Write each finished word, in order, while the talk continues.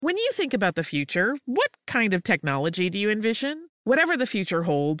When you think about the future, what kind of technology do you envision? Whatever the future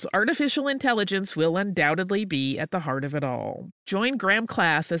holds, artificial intelligence will undoubtedly be at the heart of it all. Join Graham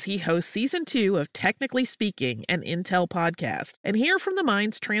Class as he hosts Season 2 of Technically Speaking, an Intel podcast, and hear from the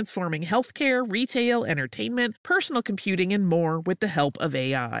minds transforming healthcare, retail, entertainment, personal computing, and more with the help of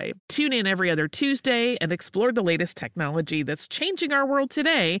AI. Tune in every other Tuesday and explore the latest technology that's changing our world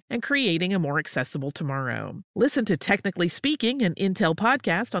today and creating a more accessible tomorrow. Listen to Technically Speaking, an Intel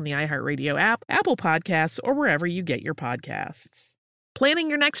podcast on the iHeartRadio app, Apple Podcasts, or wherever you get your podcasts. Planning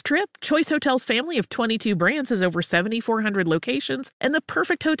your next trip? Choice Hotels' family of 22 brands has over 7,400 locations and the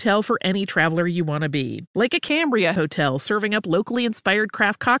perfect hotel for any traveler you want to be. Like a Cambria Hotel, serving up locally inspired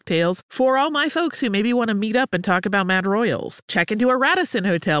craft cocktails for all my folks who maybe want to meet up and talk about Mad Royals. Check into a Radisson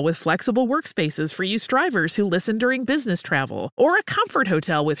Hotel with flexible workspaces for you strivers who listen during business travel. Or a Comfort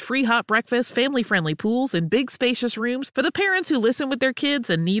Hotel with free hot breakfast, family-friendly pools, and big spacious rooms for the parents who listen with their kids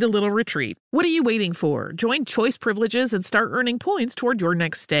and need a little retreat. What are you waiting for? Join Choice Privileges and start earning points toward your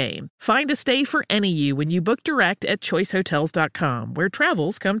next stay. Find a stay for any you when you book direct at choicehotels.com, where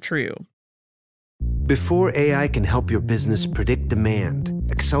travels come true. Before AI can help your business predict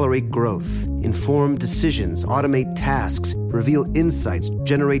demand, accelerate growth, inform decisions, automate tasks, reveal insights,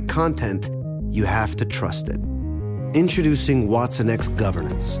 generate content, you have to trust it. Introducing watsonx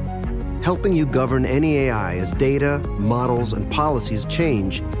Governance, helping you govern any AI as data, models, and policies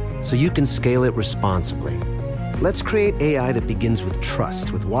change so you can scale it responsibly. Let's create AI that begins with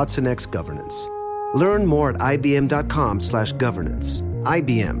trust with watsonx Governance. Learn more at ibm.com/governance.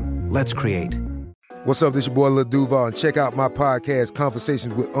 IBM. Let's create. What's up, this your boy Lil Duval, and check out my podcast,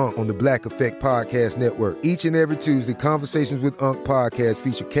 Conversations with Unc, on the Black Effect Podcast Network. Each and every Tuesday, Conversations with Unc podcast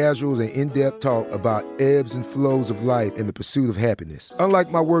feature casuals and in-depth talk about ebbs and flows of life and the pursuit of happiness.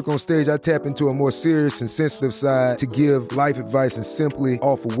 Unlike my work on stage, I tap into a more serious and sensitive side to give life advice and simply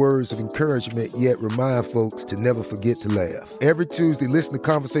offer words of encouragement, yet remind folks to never forget to laugh. Every Tuesday, listen to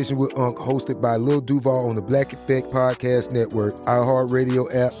Conversations with Unc, hosted by Lil Duval on the Black Effect Podcast Network,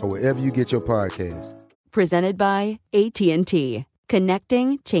 iHeartRadio app, or wherever you get your podcasts. Presented by AT&T.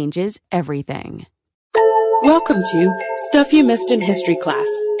 Connecting changes everything. Welcome to Stuff You Missed in History Class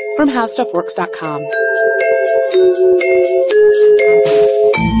from HowStuffWorks.com.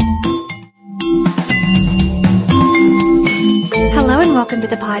 Hello and welcome to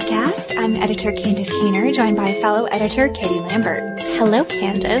the podcast. I'm editor Candace Kainer, joined by fellow editor Katie Lambert. Hello,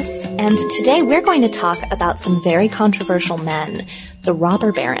 Candace. And today we're going to talk about some very controversial men, the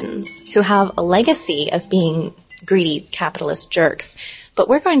robber barons, who have a legacy of being greedy capitalist jerks. But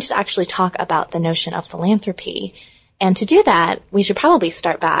we're going to actually talk about the notion of philanthropy. And to do that, we should probably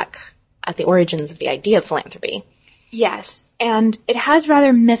start back at the origins of the idea of philanthropy. Yes, and it has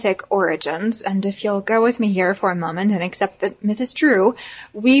rather mythic origins, and if you'll go with me here for a moment and accept that myth is true,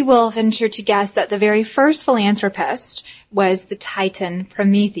 we will venture to guess that the very first philanthropist was the Titan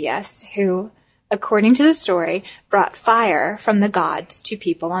Prometheus, who, according to the story, brought fire from the gods to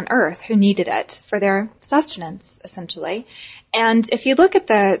people on Earth who needed it for their sustenance, essentially. And if you look at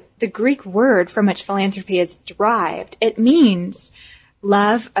the Greek word from which philanthropy is derived, it means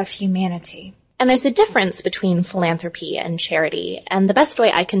love of humanity. And there's a difference between philanthropy and charity, and the best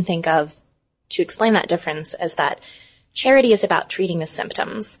way I can think of to explain that difference is that charity is about treating the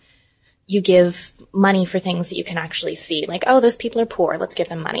symptoms. You give money for things that you can actually see, like, oh, those people are poor, let's give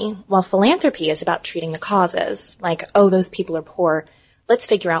them money. While philanthropy is about treating the causes, like, oh, those people are poor, let's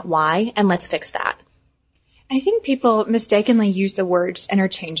figure out why, and let's fix that. I think people mistakenly use the words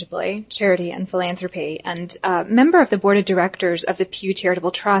interchangeably, charity and philanthropy. And a member of the board of directors of the Pew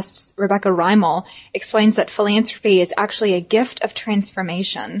Charitable Trusts, Rebecca Reimel, explains that philanthropy is actually a gift of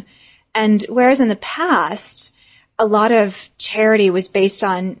transformation. And whereas in the past, a lot of charity was based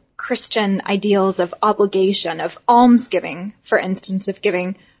on Christian ideals of obligation, of almsgiving, for instance, of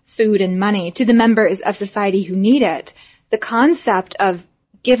giving food and money to the members of society who need it, the concept of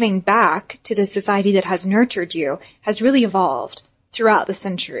giving back to the society that has nurtured you has really evolved throughout the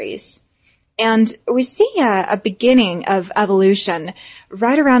centuries. And we see a beginning of evolution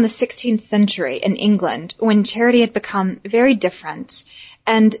right around the 16th century in England, when charity had become very different.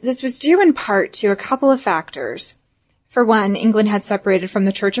 And this was due in part to a couple of factors. For one, England had separated from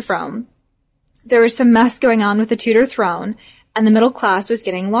the Church of Rome. There was some mess going on with the Tudor throne, and the middle class was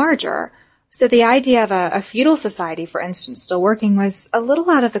getting larger. So the idea of a feudal society, for instance, still working was a little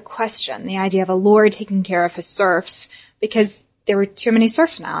out of the question. The idea of a lord taking care of his serfs, because there were too many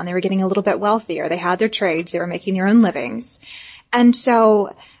serfs now and they were getting a little bit wealthier. They had their trades. They were making their own livings. And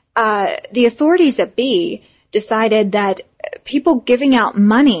so the authorities that be decided that people giving out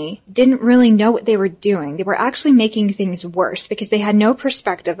money didn't really know what they were doing. They were actually making things worse because they had no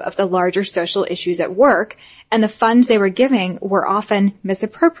perspective of the larger social issues at work, and the funds they were giving were often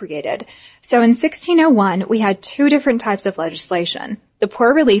misappropriated. So in 1601, we had two different types of legislation. The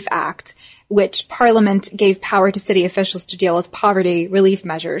Poor Relief Act, which Parliament gave power to city officials to deal with poverty relief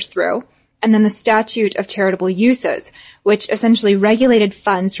measures through, and then the Statute of Charitable Uses, which essentially regulated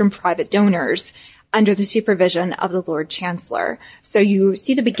funds from private donors under the supervision of the Lord Chancellor. So you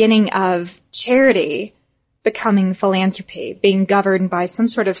see the beginning of charity becoming philanthropy, being governed by some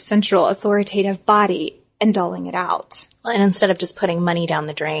sort of central authoritative body and doling it out. Well, and instead of just putting money down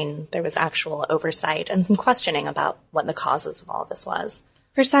the drain, there was actual oversight and some questioning about what the causes of all of this was.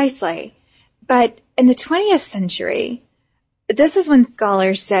 Precisely. But in the 20th century, this is when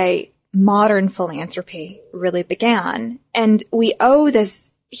scholars say modern philanthropy really began. And we owe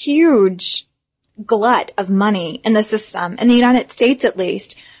this huge glut of money in the system, in the United States at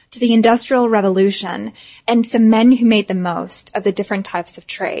least, to the Industrial Revolution and some men who made the most of the different types of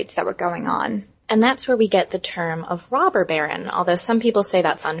trades that were going on. And that's where we get the term of robber baron, although some people say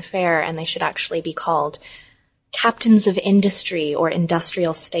that's unfair and they should actually be called captains of industry or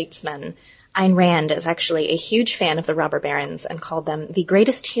industrial statesmen. Ayn Rand is actually a huge fan of the robber barons and called them the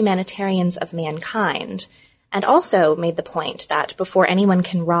greatest humanitarians of mankind, and also made the point that before anyone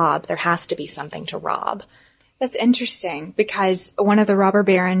can rob, there has to be something to rob. That's interesting because one of the robber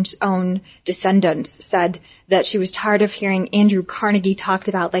baron's own descendants said that she was tired of hearing Andrew Carnegie talked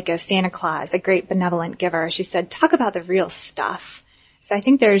about like a Santa Claus, a great benevolent giver. She said, talk about the real stuff. So I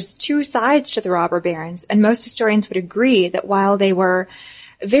think there's two sides to the robber barons, and most historians would agree that while they were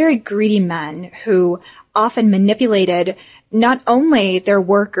very greedy men who often manipulated not only their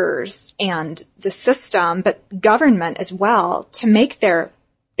workers and the system, but government as well to make their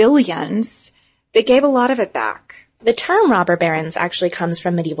billions, they gave a lot of it back. The term robber barons actually comes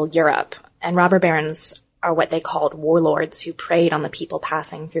from medieval Europe, and robber barons are what they called warlords who preyed on the people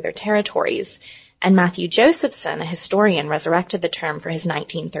passing through their territories. And Matthew Josephson, a historian, resurrected the term for his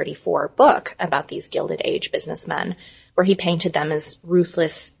 1934 book about these Gilded Age businessmen, where he painted them as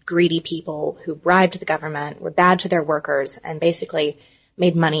ruthless, greedy people who bribed the government, were bad to their workers, and basically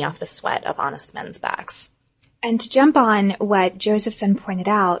made money off the sweat of honest men's backs. And to jump on what Josephson pointed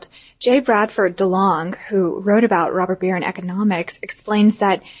out, J. Bradford DeLong, who wrote about robber baron economics, explains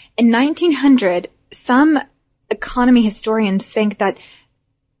that in 1900, some economy historians think that,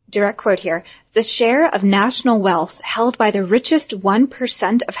 direct quote here, the share of national wealth held by the richest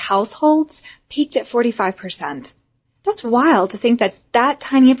 1% of households peaked at 45%. That's wild to think that that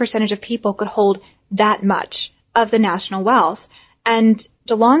tiny percentage of people could hold that much of the national wealth. And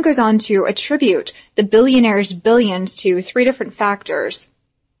DeLong goes on to attribute the billionaires' billions to three different factors.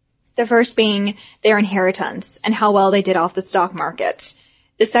 The first being their inheritance and how well they did off the stock market.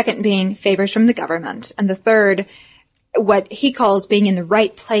 The second being favors from the government. And the third, what he calls being in the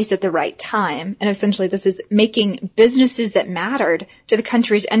right place at the right time. And essentially this is making businesses that mattered to the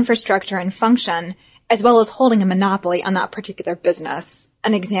country's infrastructure and function, as well as holding a monopoly on that particular business.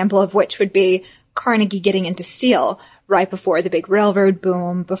 An example of which would be Carnegie getting into steel right before the big railroad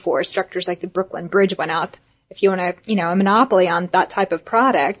boom, before structures like the Brooklyn Bridge went up. If you want a monopoly on that type of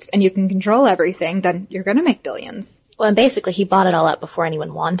product and you can control everything, then you're going to make billions. Well, and basically he bought it all up before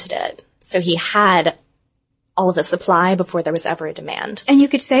anyone wanted it. So he had all of the supply before there was ever a demand. And you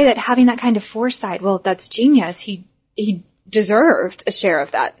could say that having that kind of foresight, well, that's genius. He deserved a share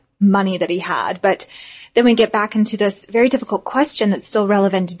of that money that he had. But then we get back into this very difficult question that's still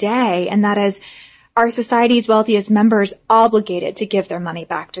relevant today, and that is, are society's wealthiest members obligated to give their money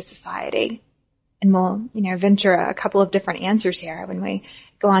back to society? And we'll, venture a couple of different answers here when we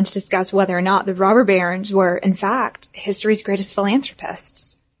go on to discuss whether or not the robber barons were, in fact, history's greatest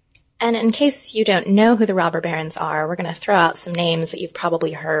philanthropists. And in case you don't know who the robber barons are, we're going to throw out some names that you've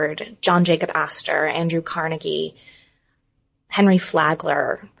probably heard. John Jacob Astor, Andrew Carnegie, Henry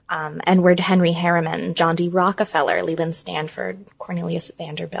Flagler, Edward Henry Harriman, John D. Rockefeller, Leland Stanford, Cornelius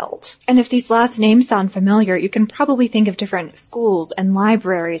Vanderbilt. And if these last names sound familiar, you can probably think of different schools and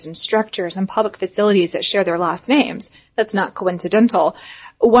libraries and structures and public facilities that share their last names. That's not coincidental.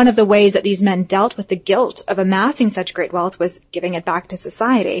 One of the ways that these men dealt with the guilt of amassing such great wealth was giving it back to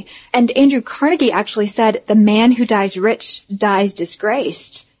society. And Andrew Carnegie actually said, the man who dies rich dies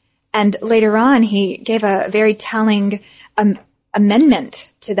disgraced. And later on, he gave a very telling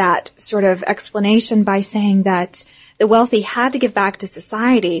amendment to that sort of explanation by saying that the wealthy had to give back to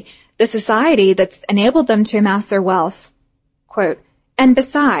society, the society that's enabled them to amass their wealth, quote, and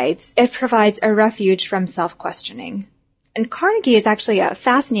besides, it provides a refuge from self-questioning. And Carnegie is actually a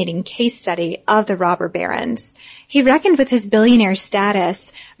fascinating case study of the robber barons. He reckoned with his billionaire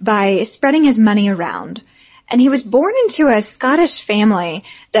status by spreading his money around. And he was born into a Scottish family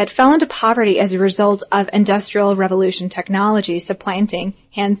that fell into poverty as a result of Industrial Revolution technology supplanting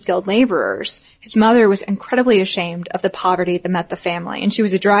hand-skilled laborers. His mother was incredibly ashamed of the poverty that met the family, and she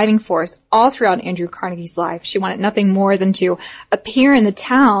was a driving force all throughout Andrew Carnegie's life. She wanted nothing more than to appear in the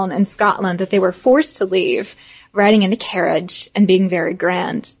town in Scotland that they were forced to leave, riding in a carriage and being very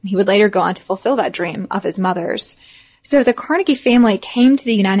grand. He would later go on to fulfill that dream of his mother's. So the Carnegie family came to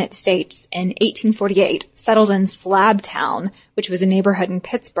the United States in 1848, settled in Slabtown, which was a neighborhood in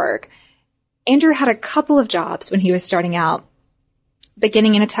Pittsburgh. Andrew had a couple of jobs when he was starting out,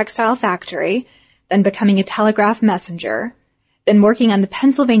 beginning in a textile factory, then becoming a telegraph messenger, then working on the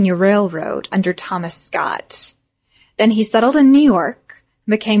Pennsylvania Railroad under Thomas Scott. Then he settled in New York,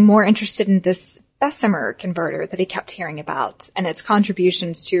 became more interested in this Bessemer converter that he kept hearing about and its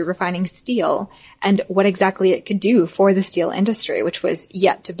contributions to refining steel and what exactly it could do for the steel industry, which was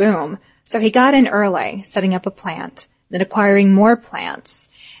yet to boom. So he got in early, setting up a plant, then acquiring more plants.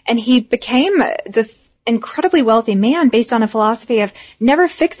 And he became this incredibly wealthy man based on a philosophy of never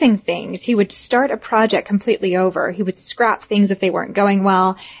fixing things. He would start a project completely over. He would scrap things if they weren't going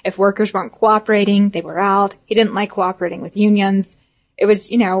well. If workers weren't cooperating, they were out. He didn't like cooperating with unions. It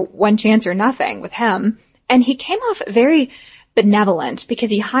was, one chance or nothing with him. And he came off very benevolent because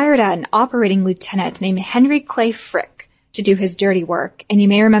he hired an operating lieutenant named Henry Clay Frick to do his dirty work. And you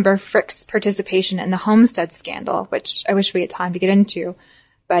may remember Frick's participation in the Homestead scandal, which I wish we had time to get into,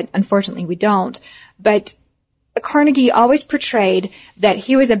 but unfortunately we don't. But Carnegie always portrayed that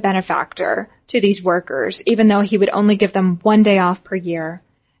he was a benefactor to these workers, even though he would only give them 1 day off per year,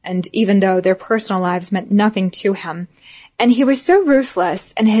 and even though their personal lives meant nothing to him. And he was so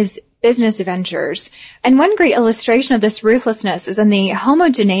ruthless in his business ventures. And one great illustration of this ruthlessness is in the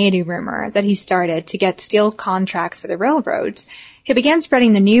homogeneity rumor that he started to get steel contracts for the railroads. He began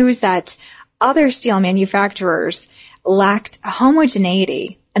spreading the news that other steel manufacturers lacked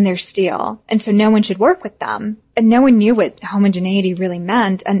homogeneity in their steel, and so no one should work with them. And no one knew what homogeneity really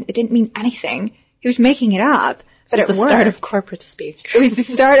meant, and it didn't mean anything. He was making it up, but it worked. It was the start of corporate speak. It was the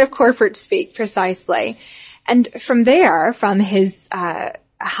start of corporate speak, precisely. And from there, from his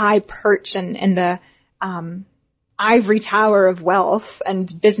high perch in the ivory tower of wealth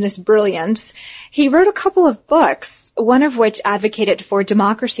and business brilliance, he wrote a couple of books, one of which advocated for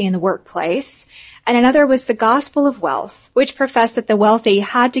democracy in the workplace, and another was The Gospel of Wealth, which professed that the wealthy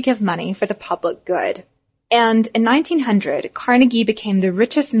had to give money for the public good. And in 1900, Carnegie became the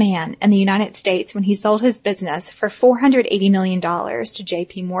richest man in the United States when he sold his business for $480 million to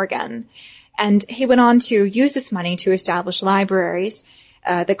J.P. Morgan. And he went on to use this money to establish libraries,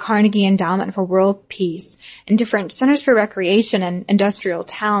 the Carnegie Endowment for World Peace, and different centers for recreation and industrial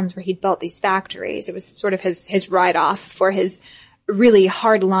towns where he'd built these factories. It was sort of his write-off for his really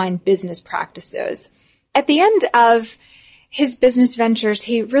hard-line business practices. At the end of his business ventures,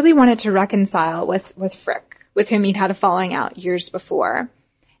 he really wanted to reconcile with Frick, with whom he'd had a falling out years before.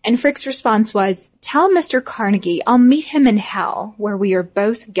 And Frick's response was, "Tell Mr. Carnegie I'll meet him in hell, where we are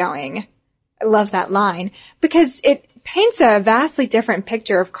both going." I love that line because it paints a vastly different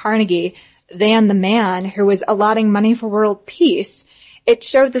picture of Carnegie than the man who was allotting money for world peace. It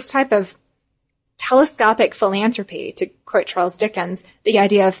showed this type of telescopic philanthropy, to quote Charles Dickens, the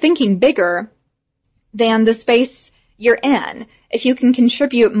idea of thinking bigger than the space you're in. If you can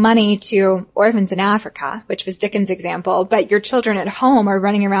contribute money to orphans in Africa, which was Dickens' example, but your children at home are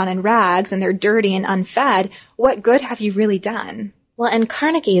running around in rags and they're dirty and unfed, what good have you really done? Well, and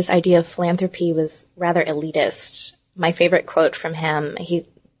Carnegie's idea of philanthropy was rather elitist. My favorite quote from him, he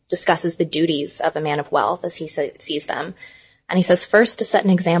discusses the duties of a man of wealth as he sees them. And he says, first, to set an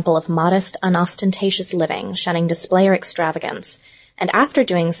example of modest, unostentatious living, shunning display or extravagance. And after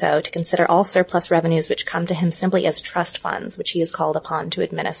doing so, to consider all surplus revenues which come to him simply as trust funds, which he is called upon to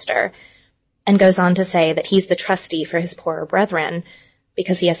administer. And goes on to say that he's the trustee for his poorer brethren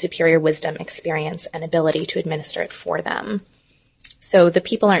because he has superior wisdom, experience, and ability to administer it for them. So the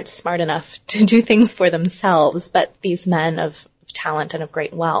people aren't smart enough to do things for themselves, but these men of talent and of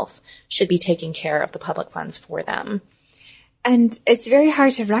great wealth should be taking care of the public funds for them. And it's very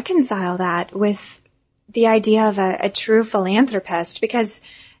hard to reconcile that with the idea of a true philanthropist, because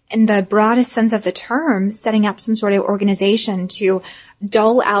in the broadest sense of the term, setting up some sort of organization to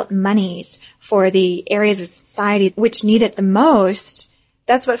dole out monies for the areas of society which need it the most,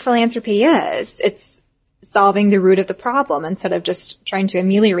 that's what philanthropy is. It's solving the root of the problem instead of just trying to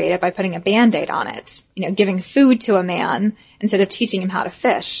ameliorate it by putting a Band-Aid on it. Giving food to a man instead of teaching him how to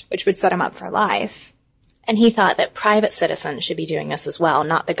fish, which would set him up for life. And he thought that private citizens should be doing this as well,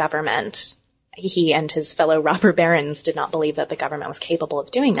 not the government. He and his fellow robber barons did not believe that the government was capable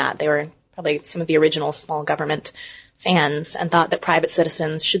of doing that. They were probably some of the original small government fans and thought that private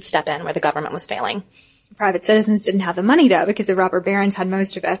citizens should step in where the government was failing. Private citizens didn't have the money, though, because the robber barons had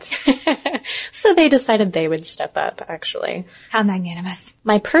most of it. So they decided they would step up, actually. How magnanimous.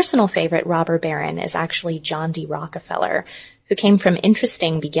 My personal favorite robber baron is actually John D. Rockefeller, who came from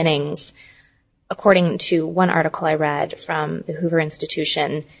interesting beginnings. According to one article I read from the Hoover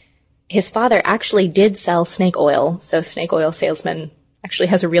Institution, his father actually did sell snake oil, so snake oil salesman actually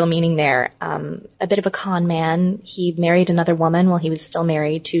has a real meaning there. A bit of a con man. He married another woman while he was still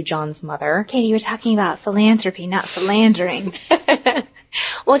married to John's mother. Katie, you were talking about philanthropy, not philandering.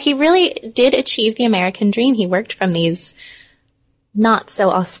 Well, he really did achieve the American dream. He worked from these not so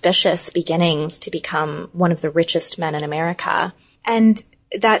auspicious beginnings to become one of the richest men in America. And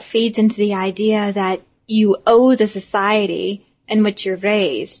that feeds into the idea that you owe the society in which you're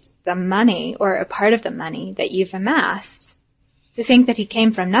raised the money or a part of the money that you've amassed. To think that he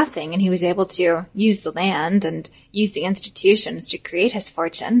came from nothing and he was able to use the land and use the institutions to create his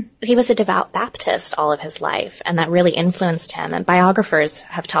fortune. He was a devout Baptist all of his life, and that really influenced him. And biographers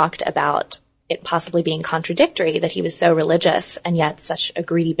have talked about it possibly being contradictory that he was so religious and yet such a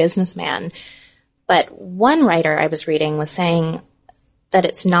greedy businessman. But one writer I was reading was saying that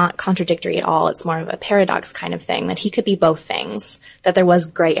it's not contradictory at all. It's more of a paradox kind of thing, that he could be both things, that there was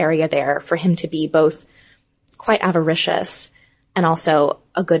gray area there for him to be both quite avaricious and also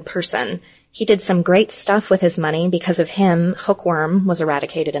a good person. He did some great stuff with his money. Because of him, hookworm was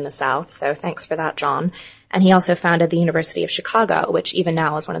eradicated in the South, so thanks for that, John. And he also founded the University of Chicago, which even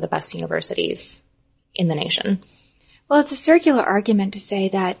now is one of the best universities in the nation. Well, it's a circular argument to say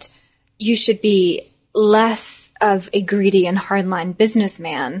that you should be less of a greedy and hardline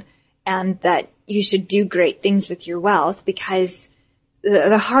businessman and that you should do great things with your wealth, because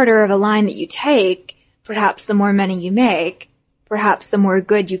the harder of a line that you take, perhaps the more money you make, perhaps the more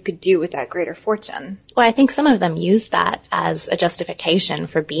good you could do with that greater fortune. Well, I think some of them use that as a justification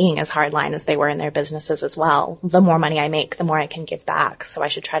for being as hardline as they were in their businesses as well. The more money I make, the more I can give back, so I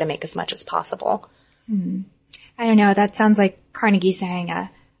should try to make as much as possible. I don't know. That sounds like Carnegie saying a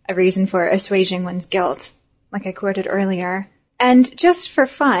reason for assuaging one's guilt, like I quoted earlier. And just for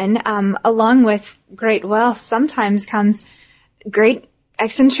fun, along with great wealth sometimes comes great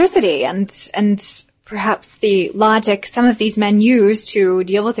eccentricity and perhaps the logic some of these men used to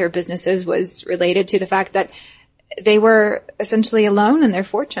deal with their businesses was related to the fact that they were essentially alone in their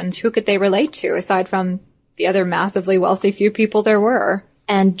fortunes. Who could they relate to aside from the other massively wealthy few people there were?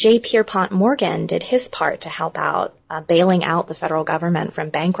 And J. Pierpont Morgan did his part to help out, bailing out the federal government from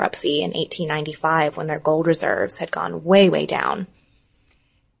bankruptcy in 1895 when their gold reserves had gone way, way down.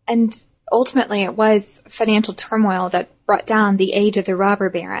 And ultimately it was financial turmoil that brought down the age of the robber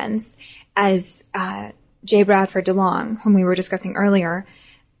barons, as J. Bradford DeLong, whom we were discussing earlier,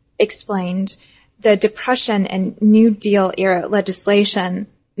 explained. The Depression and New Deal era legislation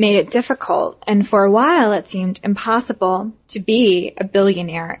made it difficult, and for a while it seemed impossible to be a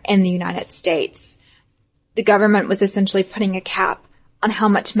billionaire in the United States. The government was essentially putting a cap on how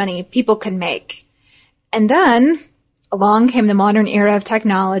much money people could make. And then along came the modern era of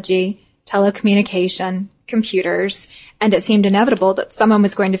technology, telecommunication, computers, and it seemed inevitable that someone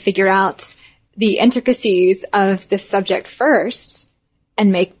was going to figure out the intricacies of this subject first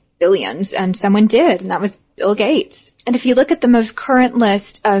and make billions, and someone did, and that was Bill Gates. And if you look at the most current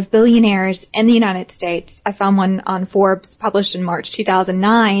list of billionaires in the United States, I found one on Forbes published in March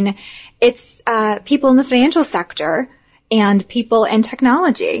 2009. It's people in the financial sector and people in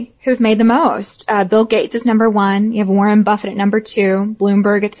technology who've made the most. Bill Gates is number 1. You have Warren Buffett at number 2,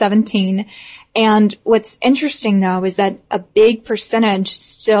 Bloomberg at 17. And what's interesting, though, is that a big percentage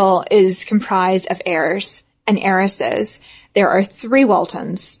still is comprised of heirs and heiresses. There are 3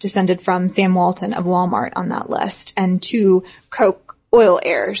 Waltons descended from Sam Walton of Walmart on that list, and 2 Koch oil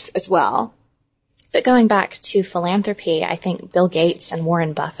heirs as well. But going back to philanthropy, I think Bill Gates and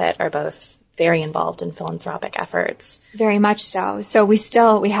Warren Buffett are both very involved in philanthropic efforts. Very much so. So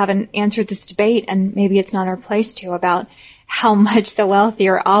we haven't answered this debate, and maybe it's not our place to, about how much the wealthy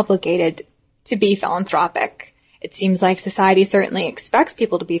are obligated to be philanthropic. It seems like society certainly expects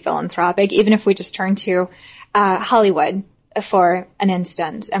people to be philanthropic, even if we just turn to Hollywood for an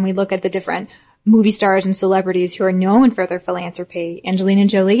instance, and we look at the different movie stars and celebrities who are known for their philanthropy. Angelina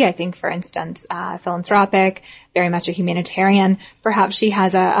Jolie, I think, for instance, philanthropic, very much a humanitarian. Perhaps she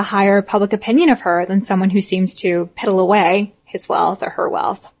has a higher public opinion of her than someone who seems to piddle away his wealth or her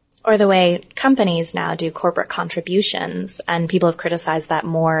wealth. Or the way companies now do corporate contributions, and people have criticized that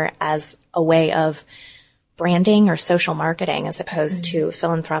more as a way of branding or social marketing as opposed to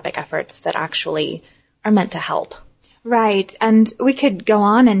philanthropic efforts that actually are meant to help. Right. And we could go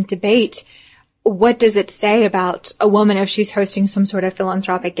on and debate, what does it say about a woman if she's hosting some sort of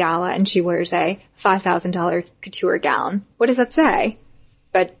philanthropic gala and she wears a $5,000 couture gown? What does that say?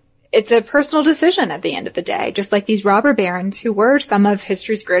 But it's a personal decision at the end of the day, just like these robber barons who were some of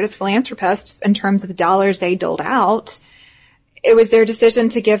history's greatest philanthropists in terms of the dollars they doled out. It was their decision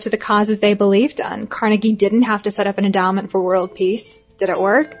to give to the causes they believed in. Carnegie didn't have to set up an endowment for world peace. Did it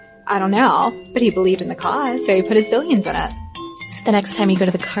work? I don't know. But he believed in the cause, so he put his billions in it. So the next time you go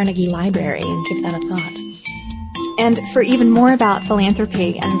to the Carnegie Library and give that a thought. And for even more about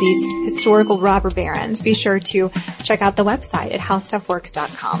philanthropy and these historical robber barons, be sure to check out the website at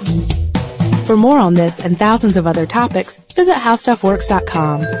howstuffworks.com. For more on this and thousands of other topics, visit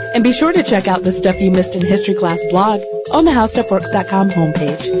howstuffworks.com. And be sure to check out the Stuff You Missed in History Class blog on the howstuffworks.com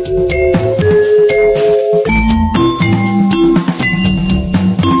homepage.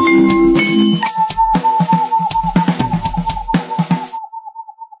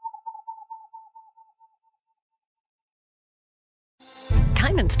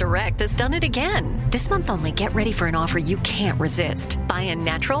 Diamonds Direct has done it again. This month only, get ready for an offer you can't resist. Buy a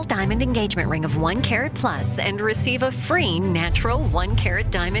natural diamond engagement ring of 1 carat plus and receive a free natural 1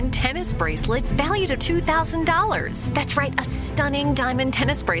 carat diamond tennis bracelet valued at $2,000. That's right, a stunning diamond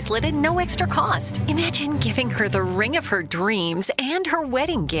tennis bracelet at no extra cost. Imagine giving her the ring of her dreams and her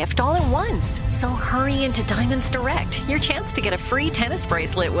wedding gift all at once. So hurry into Diamonds Direct. Your chance to get a free tennis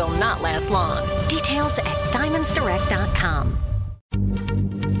bracelet will not last long. Details at diamondsdirect.com.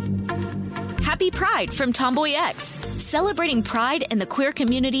 Happy Pride from Tomboy X, celebrating pride and the queer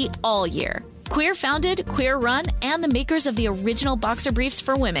community all year. Queer founded, queer run, and the makers of the original boxer briefs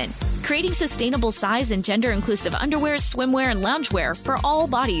for women, creating sustainable size and gender inclusive underwear, swimwear, and loungewear for all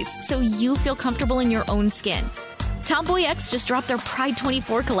bodies so you feel comfortable in your own skin. Tomboy X just dropped their Pride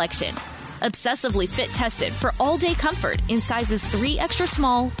 24 collection, obsessively fit tested for all day comfort in sizes 3 extra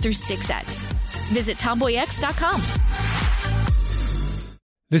small through 6X. Visit tomboyx.com.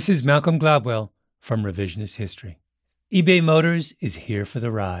 This is Malcolm Gladwell from Revisionist History. eBay Motors is here for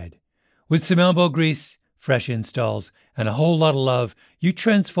the ride. With some elbow grease, fresh installs, and a whole lot of love, you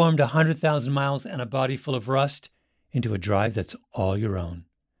transformed 100,000 miles and a body full of rust into a drive that's all your own.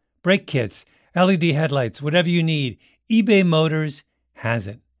 Brake kits, LED headlights, whatever you need, eBay Motors has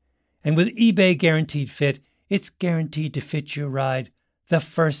it. And with eBay Guaranteed Fit, it's guaranteed to fit your ride the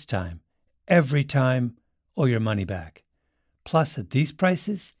first time, every time, or your money back. Plus, at these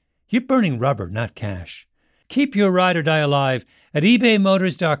prices, you're burning rubber, not cash. Keep your ride or die alive at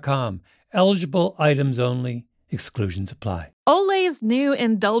ebaymotors.com. Eligible items only. Exclusions apply. Olay's new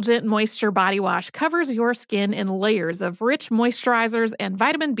Indulgent Moisture Body Wash covers your skin in layers of rich moisturizers and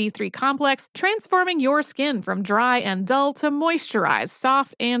vitamin B3 complex, transforming your skin from dry and dull to moisturized,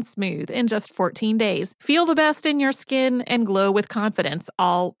 soft, and smooth in just 14 days. Feel the best in your skin and glow with confidence,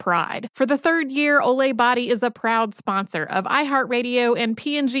 all pride. For the third year, Olay Body is a proud sponsor of iHeartRadio and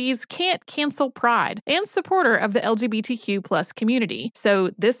P&G's Can't Cancel Pride and supporter of the LGBTQ+ community. So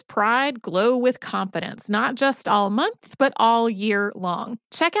this pride, glow with confidence, not just all month, but all year long.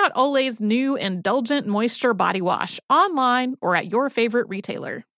 Check out Olay's new Indulgent Moisture Body Wash online or at your favorite retailer.